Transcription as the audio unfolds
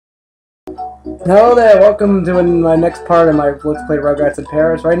Hello there, welcome to my next part of my Let's Play Rugrats in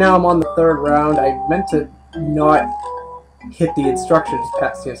Paris. Right now I'm on the 3rd round. I meant to not hit the instructions,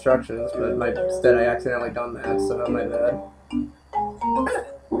 past the instructions, but instead I accidentally done that, so my bad.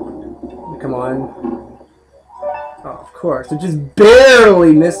 Come on. Oh, of course, it just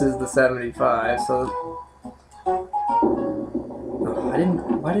barely misses the 75, so... Oh,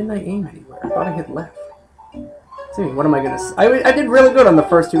 why didn't I aim anywhere? I thought I hit left. See, what am I gonna... I did really good on the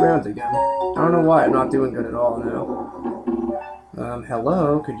first 2 rounds again. I don't know why I'm not doing good at all now.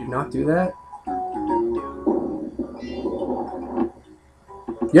 Hello? Could you not do that?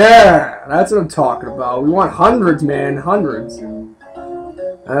 Yeah! That's what I'm talking about. We want hundreds, man. Hundreds. Oh,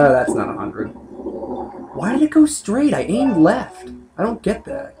 that's not 100. Why did it go straight? I aimed left. I don't get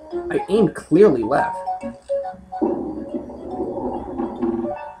that. I aimed clearly left.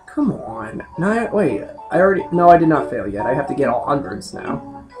 Come on. No, wait. No, I did not fail yet. I have to get all hundreds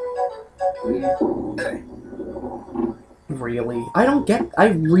now. Really? I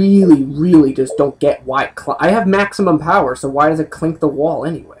really just don't get why I have maximum power, so why does it clink the wall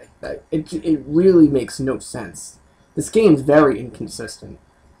anyway? It really makes no sense. This game's very inconsistent.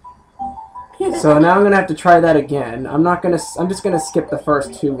 So now I'm gonna have to try that again. I'm just gonna skip the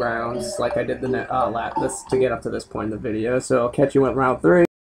first 2 rounds like I did to get up to this point in the video, so I'll catch you in round 3.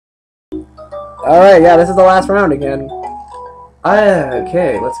 Alright, yeah, this is the last round again.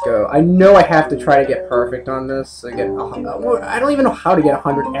 Okay, let's go. I know I have to try to get perfect on this. I don't even know how to get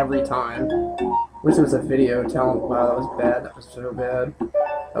 100 every time. Wish there was a video telling... Wow, that was bad. That was so bad.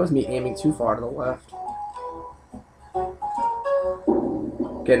 That was me aiming too far to the left.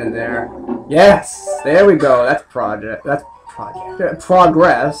 Get in there. Yes! There we go. That's progress,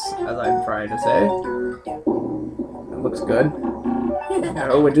 as I'm trying to say. That looks good. No, you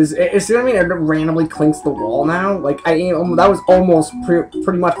know what I mean? It randomly clinks the wall now. Like, that was almost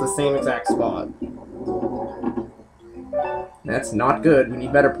pretty much the same exact spot. That's not good. We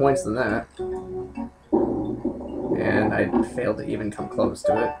need better points than that. And I failed to even come close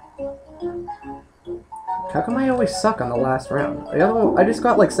to it. How come I always suck on the last round? I just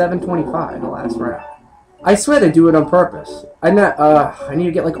got like 725 in the last round. I swear they do it on purpose. I need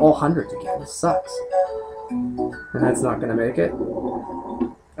to get like all hundreds again. This sucks. And that's not gonna make it.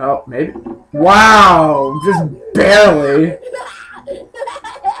 Oh, maybe. Wow! Just barely! Can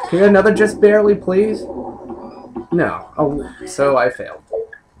you get another just barely, please? No. Oh, so I failed.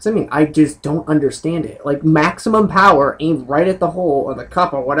 So, I mean, I just don't understand it. Like, maximum power aimed right at the hole, or the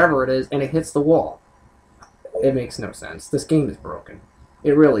cup, or whatever it is, and it hits the wall. It makes no sense. This game is broken.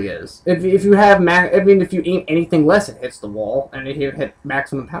 It really is. If you have if you aim anything less, it hits the wall, and if you hit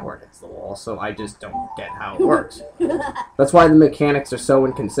maximum power, it hits the wall. So I just don't get how it works. That's why the mechanics are so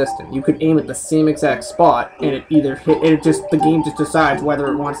inconsistent. You could aim at the same exact spot, and the game just decides whether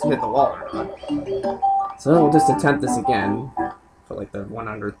it wants to hit the wall or not. So we'll just attempt this again for like the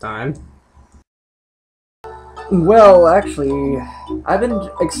 100th time. Well, actually, I've been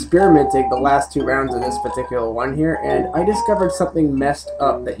experimenting the last 2 rounds of this particular one here, and I discovered something messed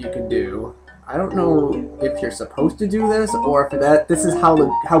up that you can do. I don't know if you're supposed to do this, or if this is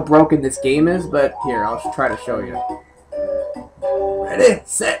how broken this game is, but here, I'll try to show you. Ready,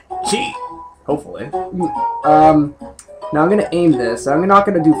 set, cheat! Hopefully. Now I'm gonna aim this. I'm not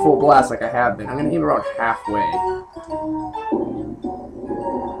gonna do full blast like I have been. I'm gonna aim around halfway.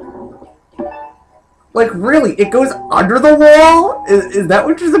 Like, really? It goes under the wall? Is that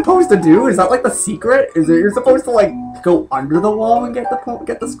what you're supposed to do? Is that, like, the secret? Is it you're supposed to, like, go under the wall and get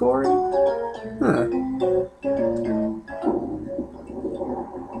the scoring? Huh.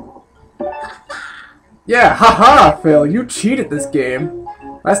 Yeah, haha, Phil. You cheated this game.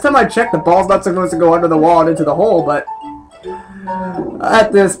 Last time I checked, the ball's not supposed to go under the wall and into the hole, but...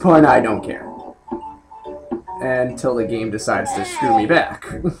 At this point, I don't care. Until the game decides to screw me back.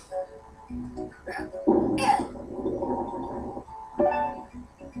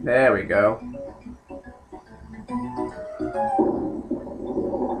 There we go.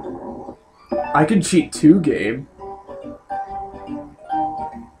 I can cheat 2 game.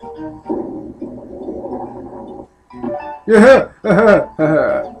 Can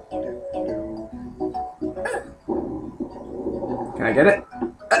I get it?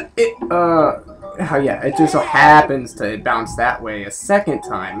 Oh yeah, it just so happens to bounce that way a 2nd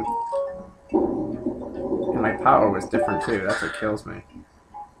time. And my power was different too, that's what kills me.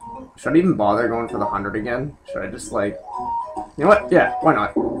 Should I even bother going for the 100 again? Should I just, like... You know what? Yeah, why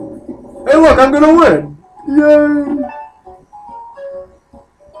not? Hey, look, I'm gonna win! Yay!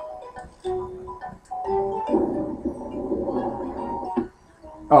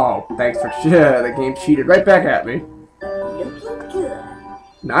 Oh, thanks for... Yeah, the game cheated right back at me.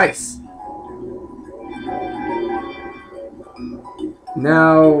 Nice.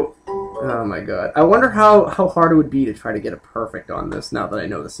 Now, oh my god. I wonder how hard it would be to try to get a perfect on this now that I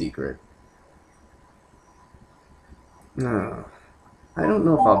know the secret. No. I don't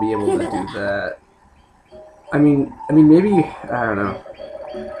know if I'll be able to do that. I mean, maybe, I don't know.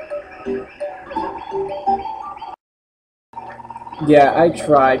 Yeah, I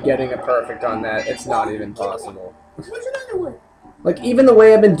tried getting a perfect on that. It's not even possible. Like, even the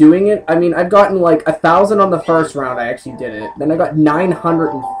way I've been doing it, I mean, I've gotten like 1,000 on the first round, I actually did it. Then I got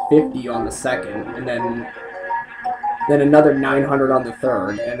 950 on the second, and then another 900 on the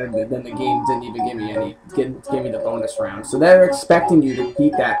third, and then the game didn't even give me the bonus round. So they're expecting you to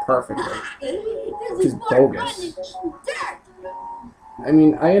beat that perfectly, which is bogus. I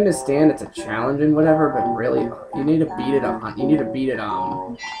mean, I understand it's a challenge and whatever, but really, you need to beat it on. You need to beat it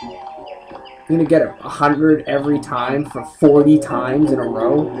on. You need to get 100 every time for 40 times in a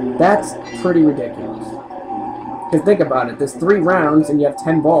row. That's pretty ridiculous. Because think about it, there's 3 rounds and you have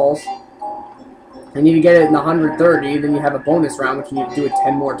 10 balls. You need to get it in the 130, then you have a bonus round which you need to do it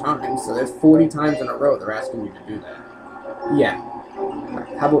 10 more times. So there's 40 times in a row they're asking you to do that. Yeah.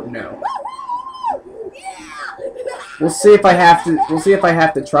 How about no? We'll see if I have to. We'll see if I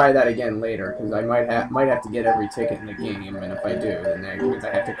have to try that again later, because I might have to get every ticket in the game, and if I do, then that means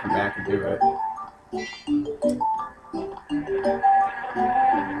I have to come back and do it.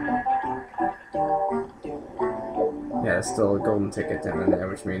 Yeah, it's still a golden ticket in there,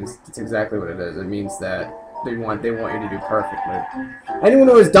 which means it's exactly what it is. It means that they want you to do perfectly. Anyone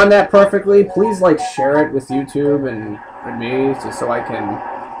who has done that perfectly, please like share it with YouTube and me, just so I can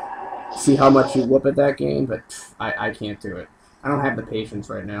see how much you whoop at that game. But I can't do it. I don't have the patience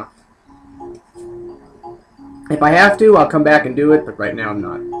right now. If I have to, I'll come back and do it, but right now I'm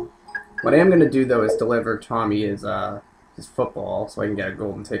not. What I am going to do, though, is deliver Tommy his football, so I can get a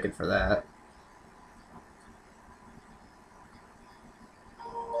golden ticket for that.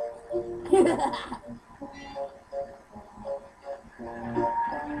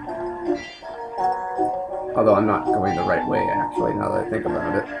 Although I'm not going the right way, actually, now that I think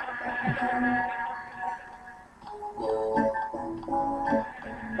about it.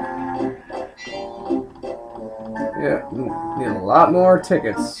 Yeah, need a lot more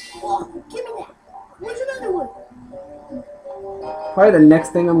tickets. Give me that. Where's another one? Probably the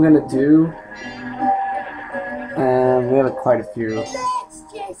next thing I'm gonna do. We have quite a few. Let's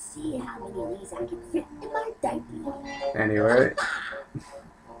just see how many of these I can fit in my diaper. Anyway,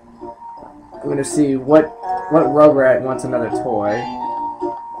 I'm gonna see what Rugrat wants another toy,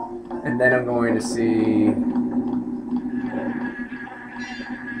 and then I'm going to see.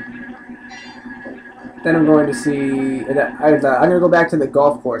 Then I'm going to see. I'm gonna go back to the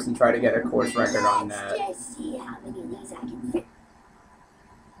golf course and try to get a course record on that. Let's just see how many of these I can fit.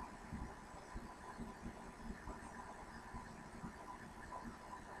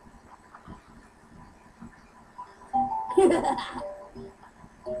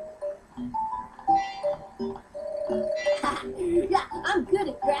 Yeah, I'm good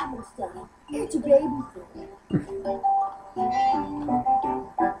at grabbing stuff. It's a baby thing.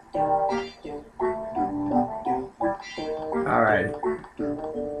 Alright.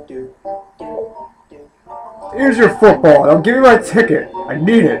 Here's your football. Now give me my ticket. I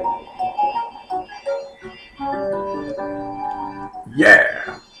need it.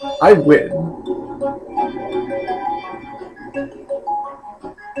 Yeah. I win.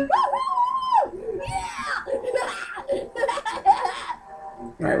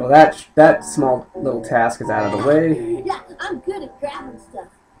 Alright, well that small little task is out of the way. Yeah, I'm good at grabbing stuff.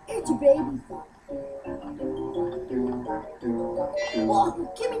 It's a baby thing. Whoa,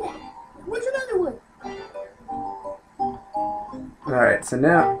 give me that. Where's another one? Alright, so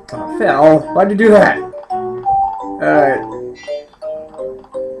now... Oh, Phil, why'd you do that? Alright.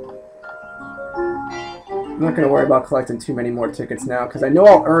 I'm not going to worry about collecting too many more tickets now, because I know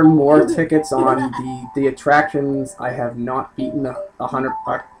I'll earn more tickets on the attractions I have not beaten 100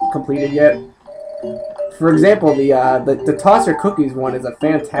 completed yet. For example, the Tosser Cookies one is a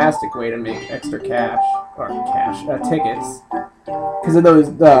fantastic way to make extra tickets. Because of those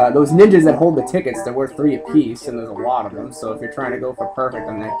ninjas that hold the tickets, they're worth 3 apiece, and there's a lot of them. So if you're trying to go for perfect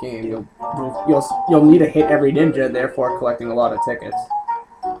on that game, you'll need to hit every ninja, therefore collecting a lot of tickets.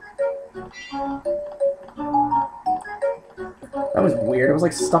 That was weird. It was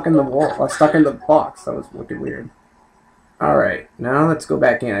like stuck in the wall, stuck in the box. That was wicked weird. All right, now let's go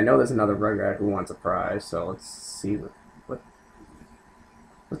back in. I know there's another Rugrat who wants a prize, so let's see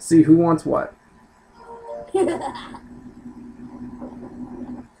let's see who wants what.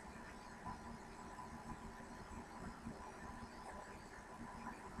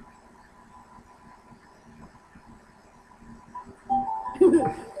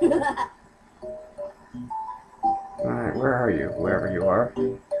 Alright, where are you? Wherever you are.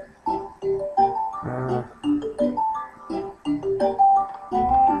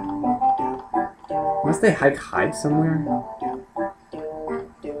 Must they hide somewhere?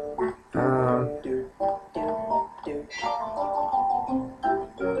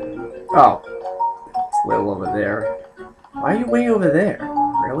 Oh. It's Lil over there. Why are you way over there?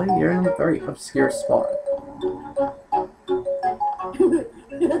 Really? You're in a very obscure spot.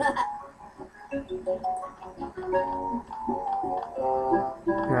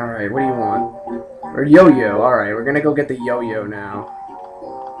 Alright, what do you want? Or yo-yo. Alright, we're gonna go get the yo-yo now.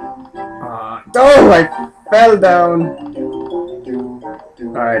 Oh, I fell down!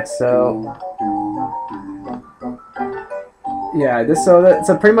 Alright, so... yeah,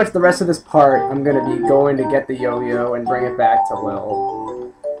 so pretty much the rest of this part, I'm gonna be going to get the yo-yo and bring it back to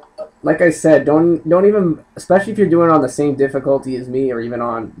Lil. Like I said, don't even, especially if you're doing it on the same difficulty as me, or even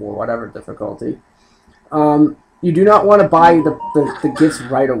on, well, whatever difficulty, you do not want to buy the gifts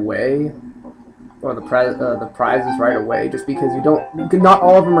right away, or the prizes right away, just because not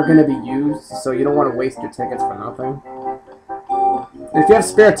all of them are going to be used, so you don't want to waste your tickets for nothing. If you have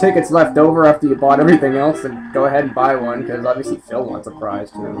spare tickets left over after you bought everything else, then go ahead and buy one, because obviously Phil wants a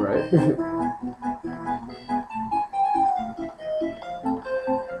prize too, right?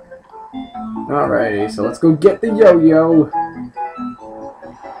 Alrighty, so let's go get the yo-yo!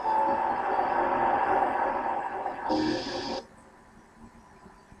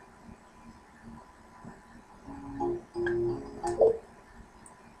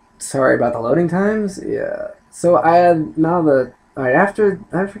 Sorry about the loading times. Yeah. So I had now the I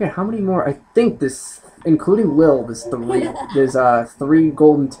forget how many more. I think this, including Lil, there's three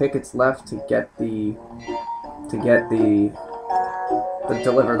golden tickets left to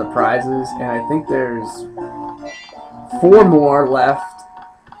deliver the prizes, and I think there's 4 more left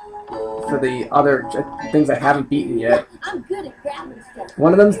for the other things I haven't beaten yet. I'm good at grabbing stuff.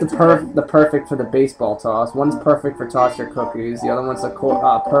 One of them's the perfect for the baseball toss. One's perfect for toss your cookies. The other one's the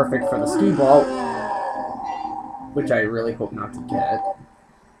perfect for the skee ball, which I really hope not to get,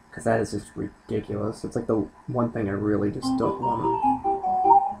 because that is just ridiculous. It's like the one thing I really just don't want.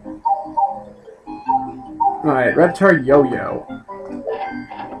 Alright, Reptar Yo-Yo.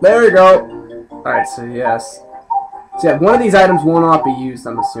 There we go! Alright, so yes. So yeah, one of these items will not be used,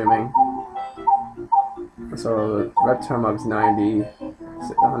 I'm assuming. So the Reptar Mug's 90.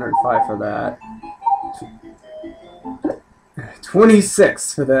 105 for that.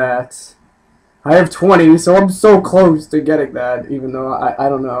 26 for that. I have 20, so I'm so close to getting that, even though I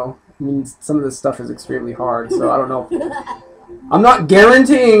don't know. I mean, some of this stuff is extremely hard, so I don't know. I'm not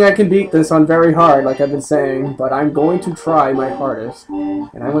guaranteeing I can beat this on very hard, like I've been saying, but I'm going to try my hardest.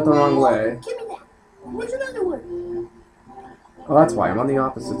 And I went the wrong way. Give me that. Where's another one? Oh, that's why I'm on the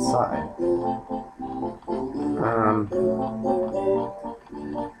opposite side.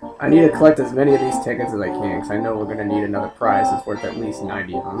 I need to collect as many of these tickets as I can, because I know we're going to need another prize that's worth at least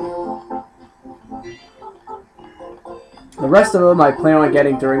 90 of them. The rest of them I plan on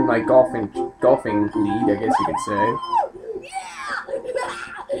getting during my golfing league, I guess you could say.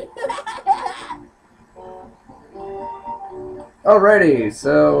 Alrighty,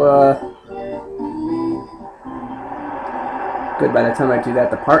 so, good, by the time I do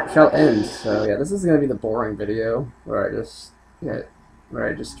that, the part shall end. So, yeah, this is going to be the boring video, where I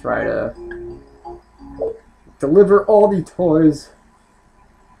just try to deliver all the toys.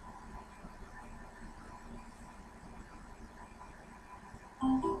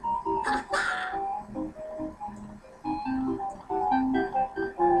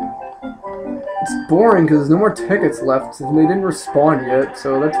 It's boring because there's no more tickets left and they didn't respawn yet,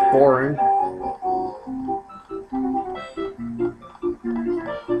 so that's boring.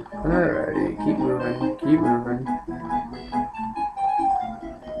 Alrighty, keep moving, keep moving.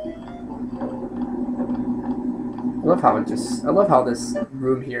 I love how this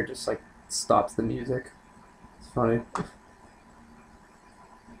room here just like stops the music. It's funny.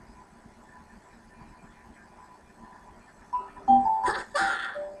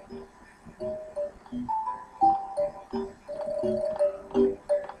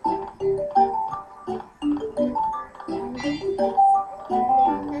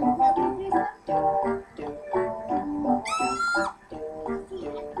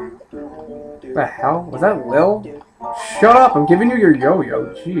 What the hell? Was that Lil? Shut up! I'm giving you your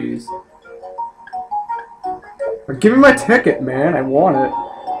yo-yo. Jeez. Or give me my ticket, man. I want it.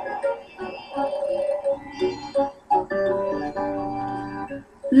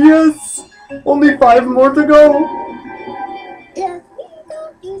 Yes! Only 5 more to go! If we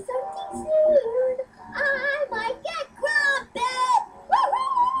don't do something soon, I might get grumpy!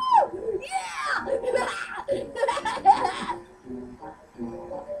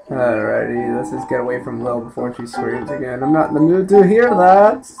 Let's get away from Lil before she screams again. I'm not in the mood to hear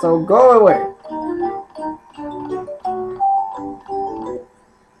that, so go away.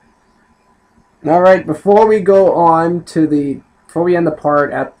 Alright, before we end the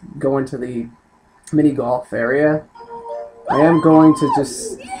part at going to the mini golf area, I am going to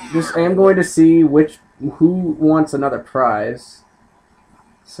I am going to see who wants another prize.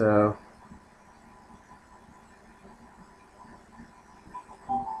 So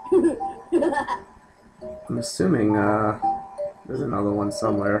I'm assuming there's another one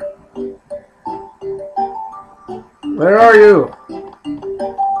somewhere. Where are you?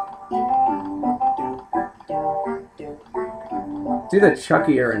 It's either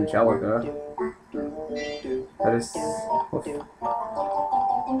Chucky or Angelica. That is.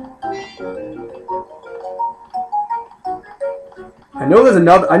 I know there's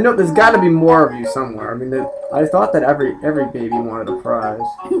another. I know there's got to be more of you somewhere. I mean, I thought that every baby wanted a prize.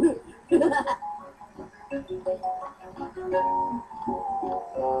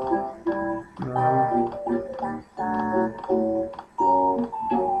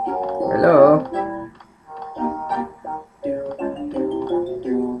 Hello.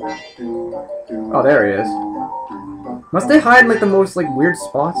 Oh, there he is. Must they hide in like the most like weird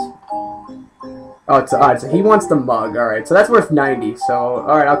spots? Oh, it's alright. So he wants the mug. All right, so that's worth 90. So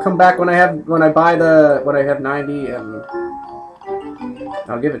all right, I'll come back when I have 90, and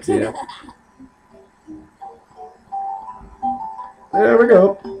I'll give it to you. There we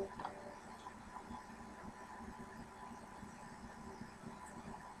go.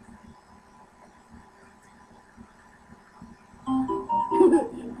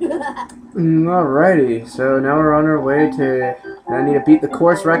 Alrighty, so now we're on our way to. I need to beat the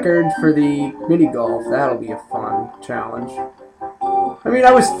course record for the mini golf. That'll be a fun challenge. I mean,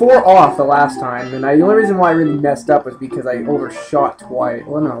 I was 4 off the last time, and the only reason why I really messed up was because I overshot twice.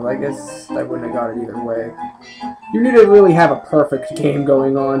 Well, no, I guess I wouldn't have got it either way. You need to really have a perfect game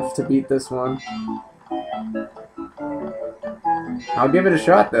going on to beat this one. I'll give it a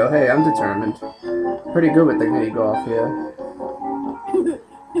shot, though. Hey, I'm determined. Pretty good with the mini golf here.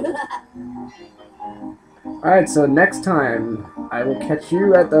 Alright, so next time, I will catch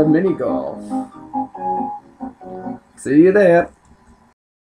you at the mini golf. See you there.